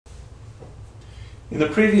In the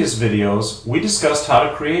previous videos, we discussed how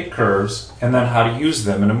to create curves and then how to use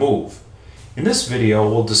them in a move. In this video,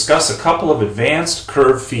 we'll discuss a couple of advanced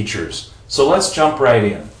curve features. So let's jump right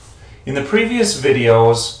in. In the previous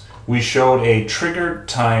videos, we showed a triggered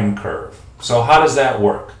time curve. So how does that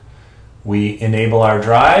work? We enable our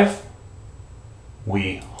drive,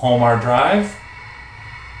 we home our drive,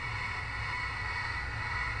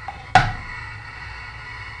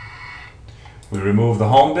 we remove the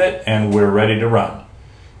home bit, and we're ready to run.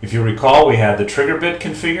 If you recall, we had the trigger bit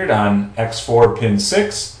configured on X4 pin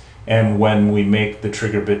 6, and when we make the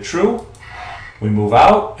trigger bit true, we move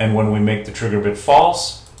out, and when we make the trigger bit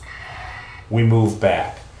false, we move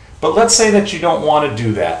back. But let's say that you don't want to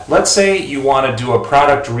do that. Let's say you want to do a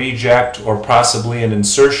product reject or possibly an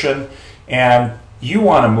insertion, and you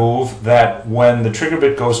want to move that when the trigger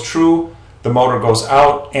bit goes true, the motor goes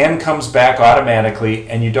out and comes back automatically,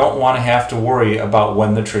 and you don't want to have to worry about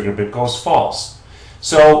when the trigger bit goes false.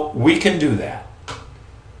 So we can do that.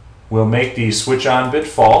 We'll make the switch on bit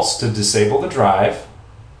false to disable the drive.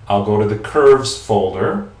 I'll go to the curves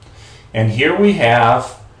folder, and here we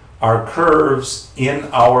have our curves in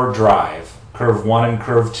our drive, curve 1 and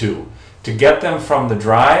curve 2. To get them from the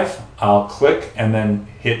drive, I'll click and then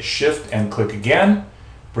hit shift and click again,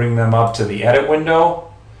 bring them up to the edit window,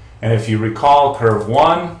 and if you recall, curve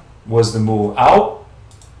 1 was the move out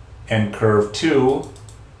and curve 2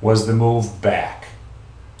 was the move back.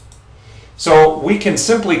 So we can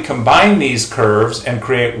simply combine these curves and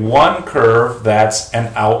create one curve that's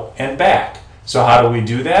an out and back. So how do we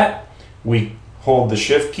do that? We hold the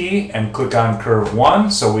shift key and click on curve 1,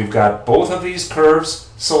 so we've got both of these curves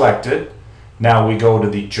selected. Now we go to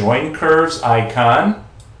the join curves icon.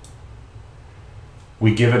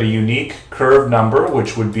 We give it a unique curve number,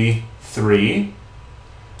 which would be 3.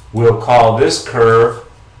 We'll call this curve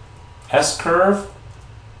S curve,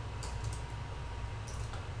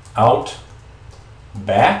 out,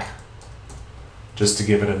 back, just to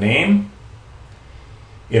give it a name.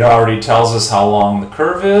 It already tells us how long the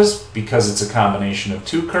curve is because it's a combination of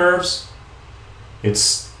two curves.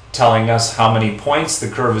 It's telling us how many points the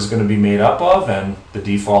curve is going to be made up of, and the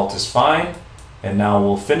default is fine. And now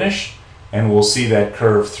we'll finish, and we'll see that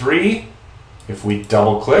curve 3, if we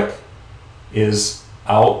double click, is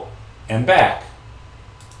out and back.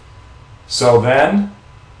 So then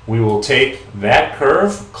we will take that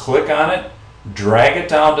curve, click on it, drag it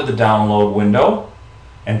down to the download window,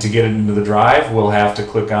 and to get it into the drive, we'll have to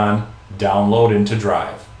click on download into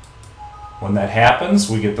drive. When that happens,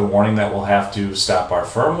 we get the warning that we'll have to stop our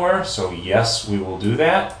firmware, so yes, we will do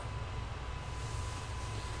that.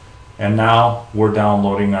 And now we're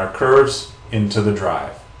downloading our curves into the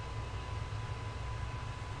drive.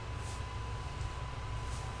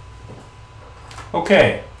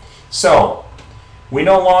 Okay, so we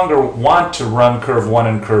no longer want to run curve 1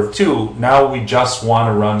 and curve 2, now we just want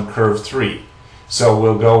to run curve 3. So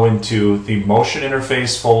we'll go into the motion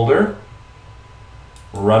interface folder,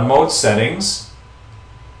 run mode settings,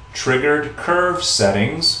 triggered curve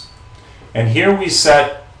settings, and here we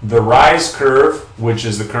set the rise curve, which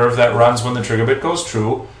is the curve that runs when the trigger bit goes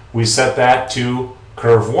true. We set that to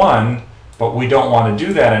curve 1, but we don't want to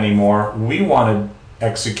do that anymore. We want to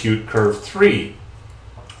execute curve 3,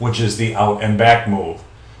 which is the out and back move.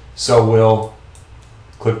 So we'll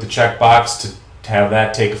click the checkbox to have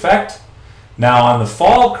that take effect. Now on the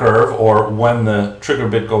fall curve, or when the trigger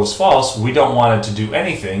bit goes false, we don't want it to do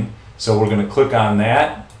anything, so we're going to click on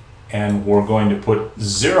that and we're going to put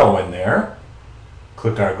 0 in there.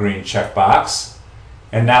 Click our green checkbox,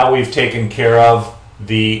 and now we've taken care of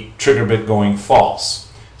the trigger bit going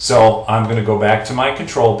false. So I'm going to go back to my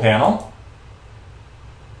control panel.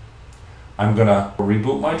 I'm going to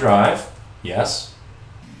reboot my drive, yes.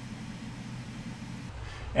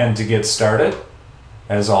 And to get started,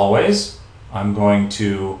 as always, I'm going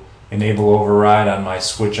to enable override on my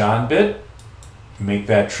switch on bit, make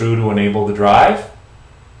that true to enable the drive.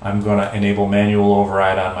 I'm going to enable manual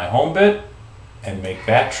override on my home bit and make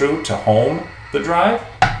that true to home the drive.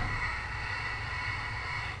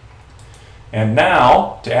 And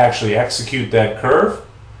now, to actually execute that curve,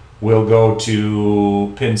 we'll go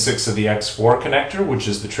to pin 6 of the X4 connector, which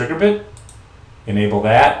is the trigger bit, enable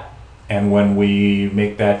that, and when we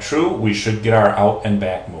make that true, we should get our out and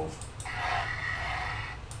back move.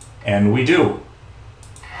 And we do.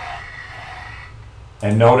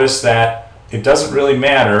 And notice that it doesn't really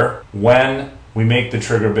matter when we make the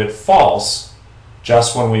trigger bit false,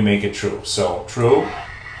 just when we make it true. So true,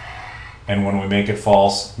 and when we make it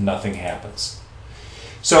false, nothing happens.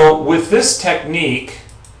 So with this technique,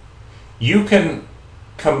 you can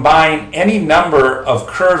combine any number of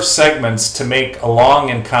curve segments to make a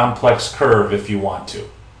long and complex curve if you want to.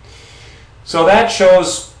 So that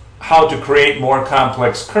shows how to create more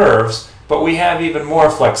complex curves, but we have even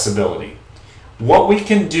more flexibility. What we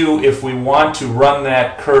can do if we want to run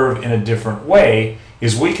that curve in a different way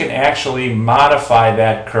is we can actually modify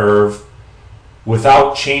that curve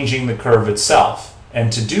without changing the curve itself.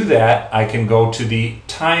 And to do that, I can go to the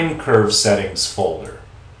Time Curve Settings folder.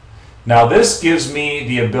 Now this gives me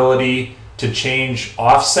the ability to change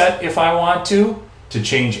offset if I want to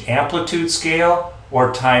change amplitude scale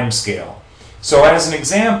or time scale. So as an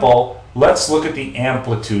example, let's look at the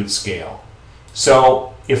amplitude scale.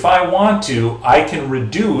 So if I want to, I can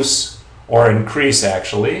reduce or increase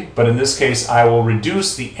actually, but in this case I will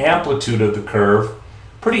reduce the amplitude of the curve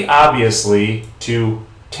pretty obviously to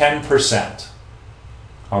 10%.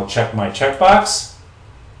 I'll check my checkbox,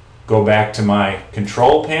 go back to my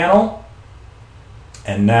control panel,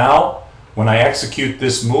 and now when I execute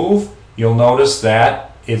this move, you'll notice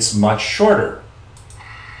that it's much shorter.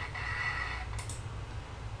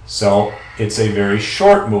 So it's a very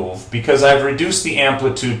short move because I've reduced the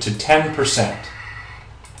amplitude to 10%.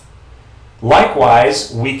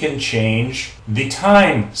 Likewise, we can change the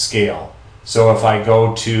time scale. So if I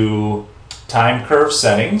go to Time Curve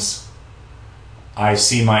Settings, I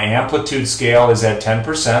see my amplitude scale is at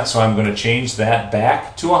 10%, so I'm going to change that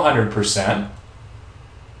back to 100%.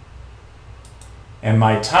 And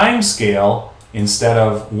my time scale, instead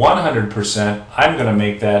of 100%, I'm going to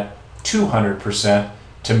make that 200%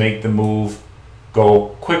 to make the move go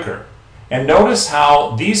quicker. And notice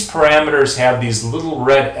how these parameters have these little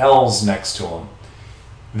red L's next to them.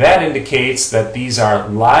 That indicates that these are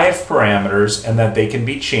live parameters and that they can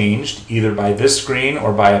be changed either by this screen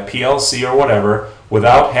or by a PLC or whatever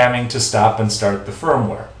without having to stop and start the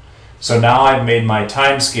firmware. So now I've made my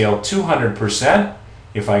time scale 200%.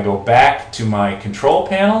 If I go back to my control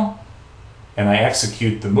panel and I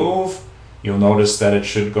execute the move, you'll notice that it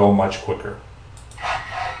should go much quicker.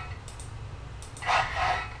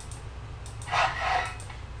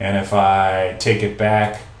 And if I take it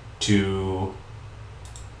back to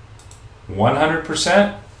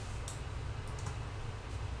 100%,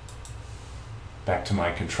 back to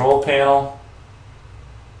my control panel,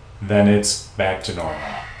 then it's back to normal.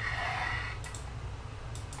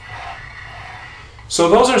 So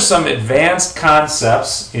those are some advanced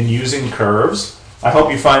concepts in using curves. I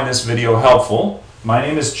hope you find this video helpful. My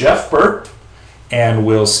name is Jeff Burt, and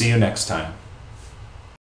we'll see you next time.